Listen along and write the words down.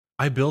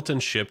I built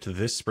and shipped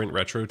this Sprint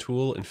Retro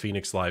tool in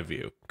Phoenix Live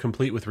View,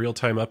 complete with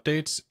real-time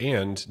updates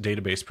and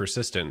database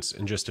persistence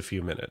in just a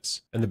few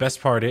minutes. And the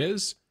best part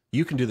is,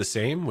 you can do the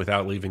same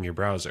without leaving your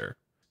browser.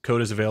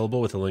 Code is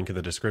available with a link in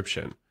the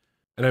description.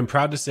 And I'm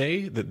proud to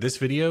say that this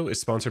video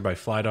is sponsored by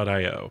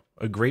Fly.io,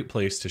 a great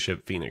place to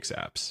ship Phoenix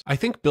apps. I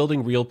think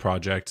building real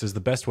projects is the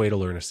best way to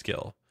learn a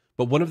skill.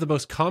 But one of the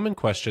most common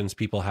questions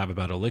people have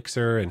about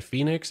Elixir and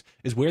Phoenix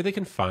is where they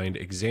can find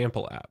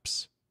example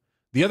apps.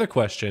 The other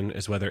question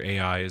is whether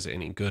AI is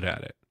any good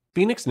at it.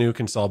 Phoenix.new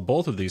can solve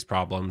both of these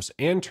problems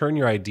and turn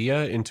your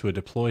idea into a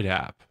deployed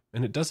app,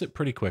 and it does it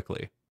pretty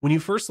quickly. When you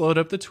first load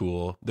up the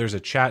tool, there's a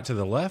chat to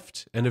the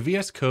left and a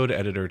VS Code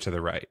editor to the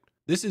right.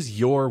 This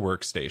is your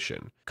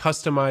workstation.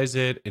 Customize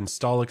it,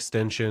 install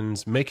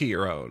extensions, make it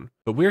your own.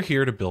 But we're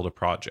here to build a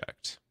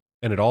project.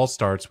 And it all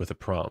starts with a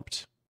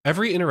prompt.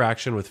 Every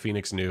interaction with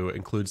Phoenix.new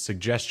includes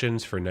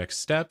suggestions for next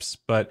steps,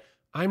 but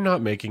I'm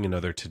not making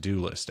another to-do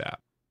list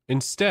app.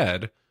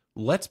 Instead,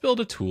 let's build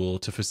a tool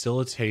to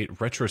facilitate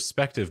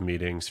retrospective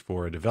meetings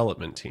for a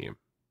development team.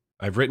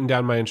 I've written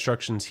down my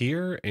instructions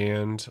here,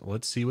 and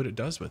let's see what it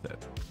does with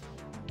it.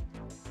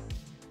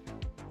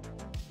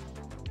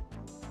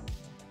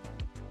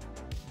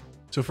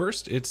 So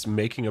first, it's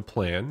making a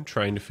plan,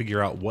 trying to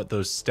figure out what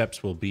those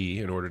steps will be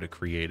in order to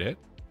create it.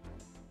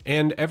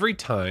 And every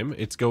time,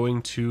 it's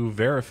going to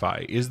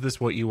verify, is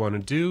this what you want to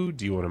do?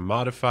 Do you want to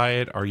modify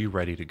it? Are you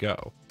ready to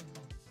go?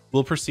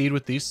 We'll proceed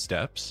with these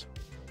steps.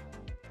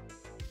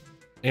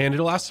 And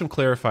it'll ask some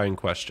clarifying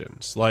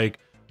questions, like,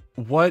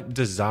 what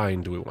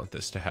design do we want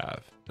this to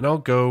have? And I'll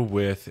go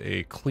with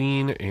a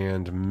clean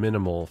and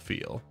minimal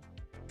feel.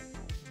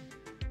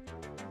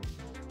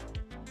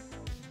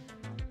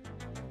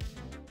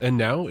 And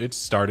now it's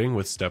starting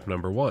with step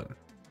number 1.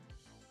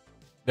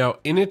 Now,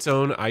 in its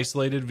own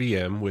isolated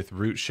VM with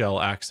root shell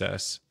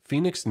access,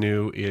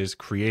 Phoenix.new is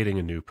creating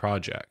a new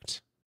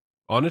project.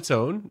 On its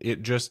own,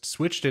 it just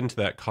switched into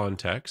that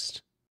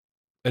context,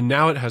 and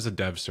now it has a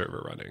dev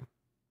server running.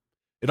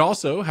 It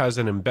also has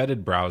an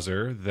embedded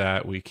browser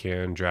that we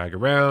can drag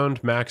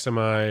around,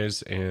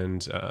 maximize,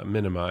 and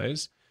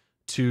minimize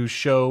to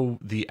show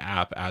the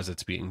app as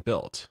it's being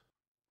built.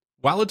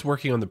 While it's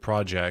working on the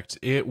project,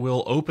 it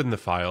will open the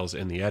files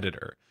in the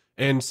editor.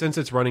 And since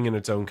it's running in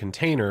its own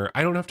container,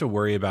 I don't have to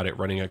worry about it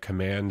running a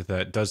command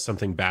that does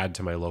something bad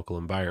to my local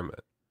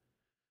environment.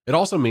 It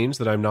also means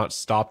that I'm not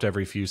stopped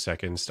every few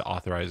seconds to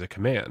authorize a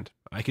command.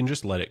 I can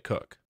just let it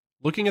cook.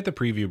 Looking at the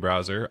preview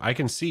browser, I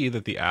can see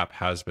that the app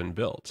has been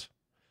built.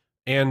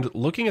 And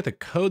looking at the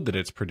code that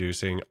it's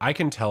producing, I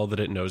can tell that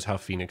it knows how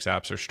Phoenix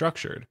apps are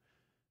structured.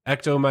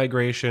 Ecto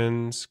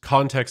migrations,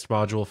 context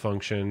module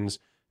functions,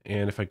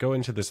 and if I go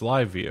into this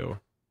live view,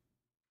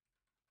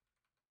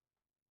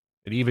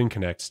 it even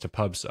connects to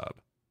PubSub.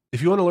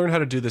 If you want to learn how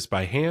to do this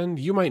by hand,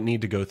 you might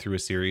need to go through a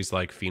series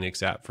like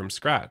Phoenix App from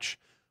scratch.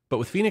 But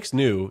with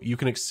Phoenix.new, you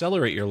can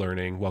accelerate your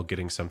learning while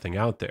getting something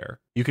out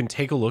there. You can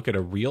take a look at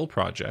a real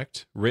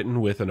project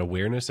written with an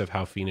awareness of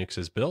how Phoenix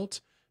is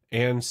built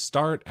and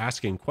start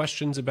asking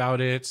questions about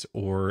it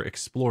or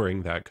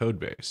exploring that code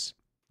base.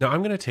 Now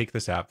I'm going to take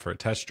this app for a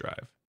test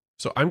drive.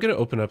 So I'm going to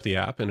open up the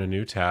app in a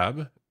new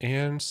tab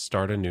and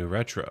start a new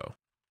retro.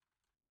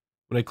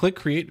 When I click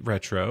Create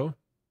Retro,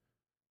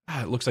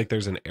 it looks like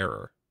there's an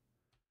error.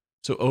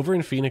 So over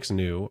in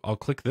Phoenix.new, I'll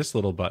click this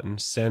little button,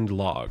 Send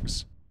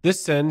Logs.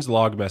 This sends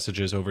log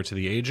messages over to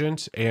the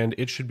agent, and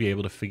it should be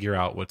able to figure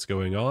out what's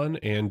going on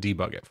and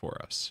debug it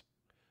for us.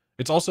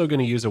 It's also going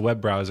to use a web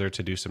browser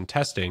to do some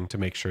testing to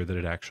make sure that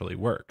it actually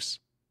works.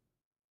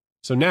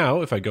 So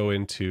now, if I go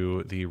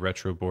into the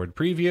retro board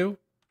preview,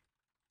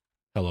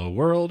 hello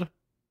world,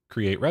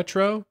 create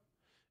retro,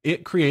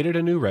 it created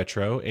a new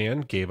retro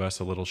and gave us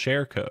a little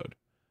share code.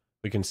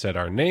 We can set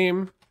our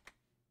name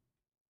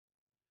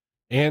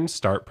and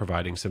start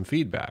providing some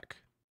feedback.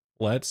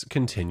 Let's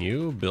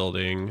continue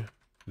building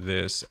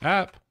this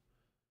app,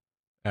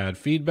 add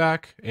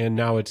feedback, and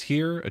now it's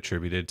here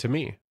attributed to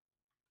me.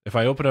 If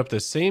I open up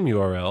the same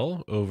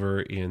URL over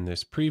in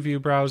this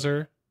preview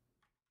browser,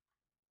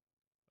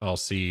 I'll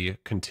see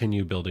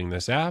continue building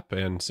this app.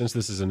 And since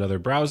this is another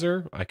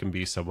browser, I can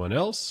be someone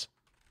else.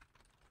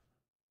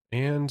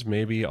 And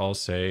maybe I'll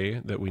say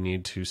that we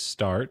need to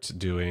start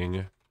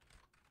doing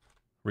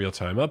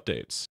real-time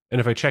updates. And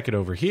if I check it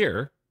over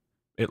here,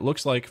 it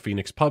looks like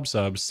Phoenix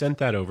PubSub sent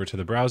that over to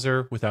the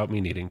browser without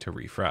me needing to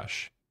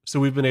refresh.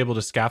 So we've been able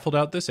to scaffold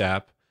out this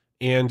app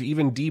and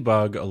even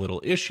debug a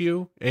little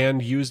issue,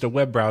 and used a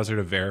web browser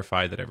to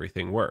verify that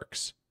everything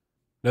works.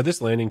 Now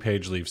this landing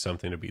page leaves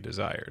something to be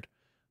desired.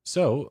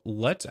 So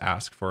let's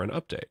ask for an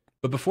update.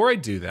 But before I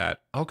do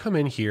that, I'll come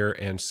in here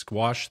and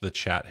squash the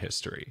chat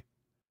history.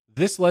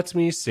 This lets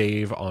me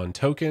save on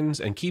tokens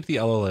and keep the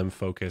LLM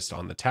focused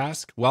on the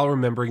task while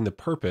remembering the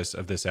purpose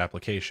of this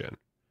application.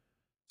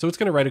 So it's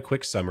going to write a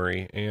quick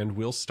summary, and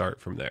we'll start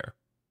from there.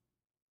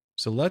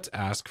 So let's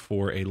ask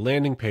for a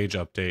landing page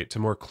update to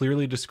more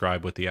clearly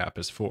describe what the app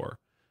is for.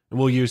 And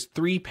we'll use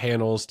 3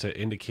 panels to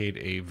indicate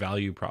a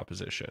value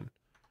proposition.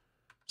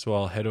 So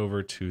I'll head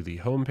over to the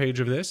home page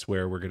of this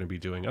where we're going to be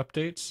doing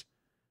updates.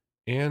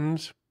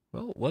 And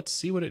Well, let's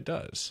see what it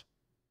does.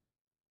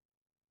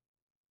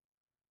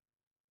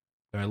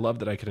 I love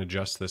that I can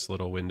adjust this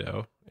little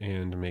window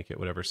and make it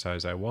whatever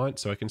size I want,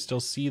 so I can still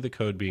see the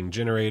code being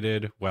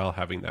generated while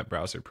having that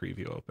browser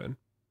preview open.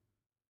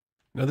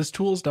 Now this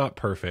tool is not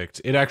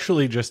perfect. It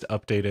actually just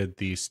updated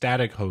the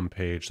static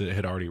homepage that it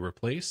had already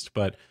replaced,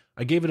 but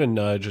I gave it a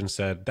nudge and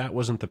said that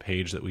wasn't the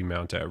page that we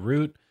mount at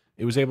root.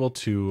 It was able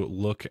to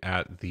look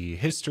at the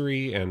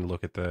history and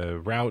look at the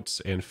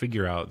routes and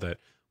figure out that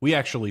we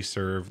actually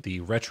serve the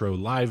retro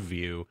live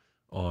view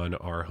on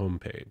our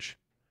homepage.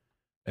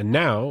 And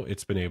now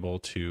it's been able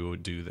to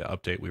do the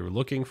update we were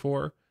looking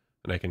for,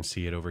 and I can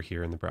see it over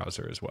here in the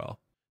browser as well.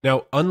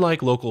 Now,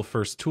 unlike local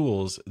first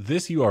tools,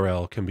 this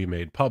URL can be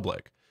made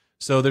public.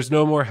 So there's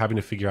no more having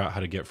to figure out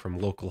how to get from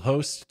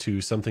localhost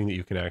to something that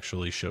you can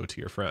actually show to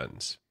your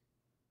friends.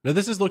 Now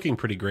this is looking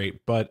pretty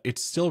great, but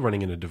it's still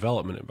running in a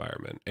development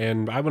environment,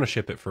 and I want to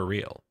ship it for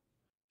real.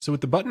 So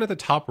with the button at the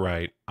top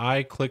right,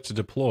 I clicked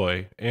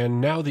deploy,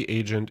 and now the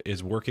agent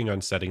is working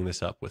on setting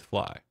this up with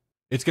Fly.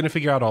 It's going to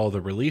figure out all the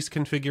release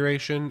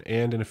configuration,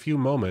 and in a few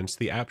moments,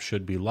 the app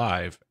should be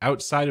live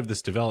outside of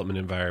this development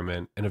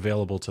environment and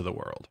available to the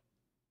world.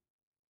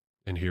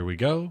 And here we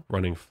go,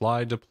 running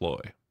Fly deploy.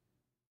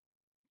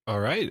 All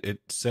right, it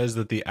says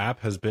that the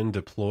app has been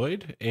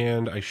deployed,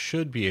 and I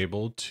should be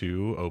able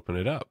to open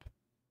it up.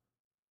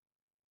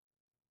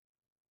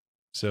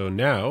 So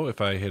now, if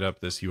I hit up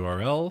this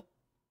URL,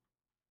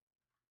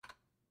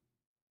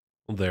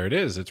 well, there it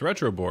is, it's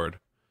Retroboard.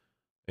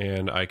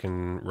 And I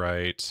can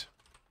write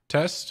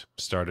test,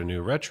 start a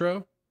new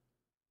retro,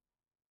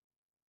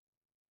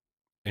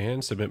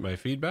 and submit my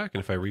feedback.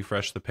 And if I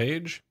refresh the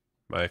page,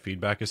 my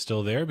feedback is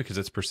still there because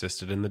it's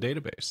persisted in the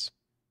database.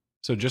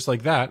 So just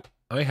like that,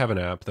 I have an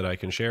app that I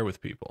can share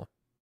with people.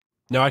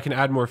 Now I can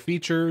add more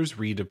features,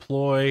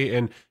 redeploy,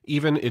 and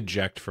even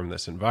eject from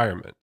this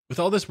environment. With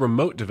all this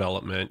remote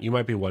development, you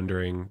might be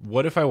wondering,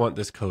 what if I want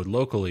this code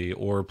locally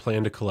or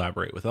plan to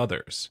collaborate with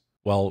others?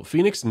 Well,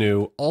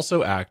 Phoenix.new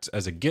also acts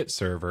as a Git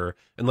server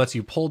and lets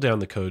you pull down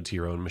the code to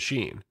your own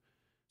machine.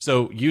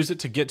 So use it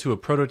to get to a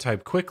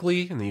prototype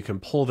quickly, and then you can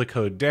pull the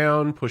code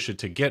down, push it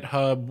to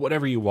GitHub,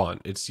 whatever you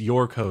want. It's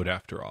your code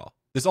after all.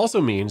 This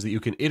also means that you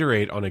can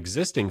iterate on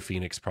existing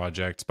Phoenix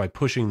projects by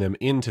pushing them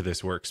into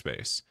this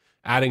workspace,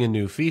 adding a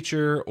new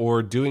feature,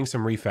 or doing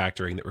some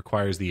refactoring that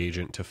requires the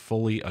agent to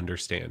fully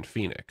understand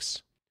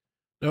Phoenix.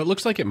 Now it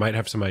looks like it might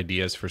have some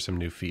ideas for some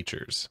new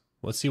features.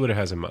 Let's see what it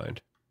has in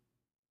mind.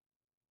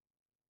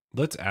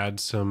 Let's add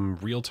some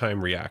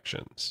real-time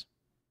reactions.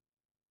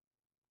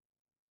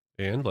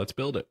 And let's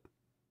build it.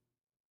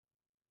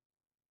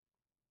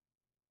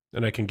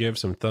 And I can give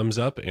some thumbs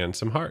up and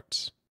some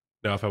hearts.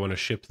 Now if I want to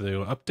ship the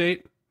new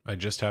update, I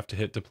just have to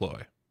hit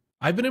deploy.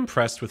 I've been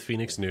impressed with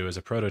Phoenix.new as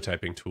a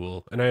prototyping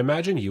tool, and I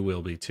imagine you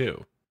will be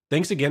too.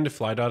 Thanks again to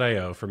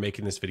Fly.io for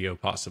making this video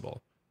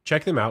possible.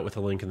 Check them out with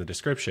a link in the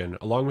description,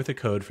 along with the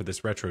code for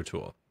this retro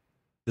tool.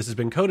 This has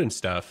been Code and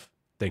Stuff.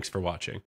 Thanks for watching.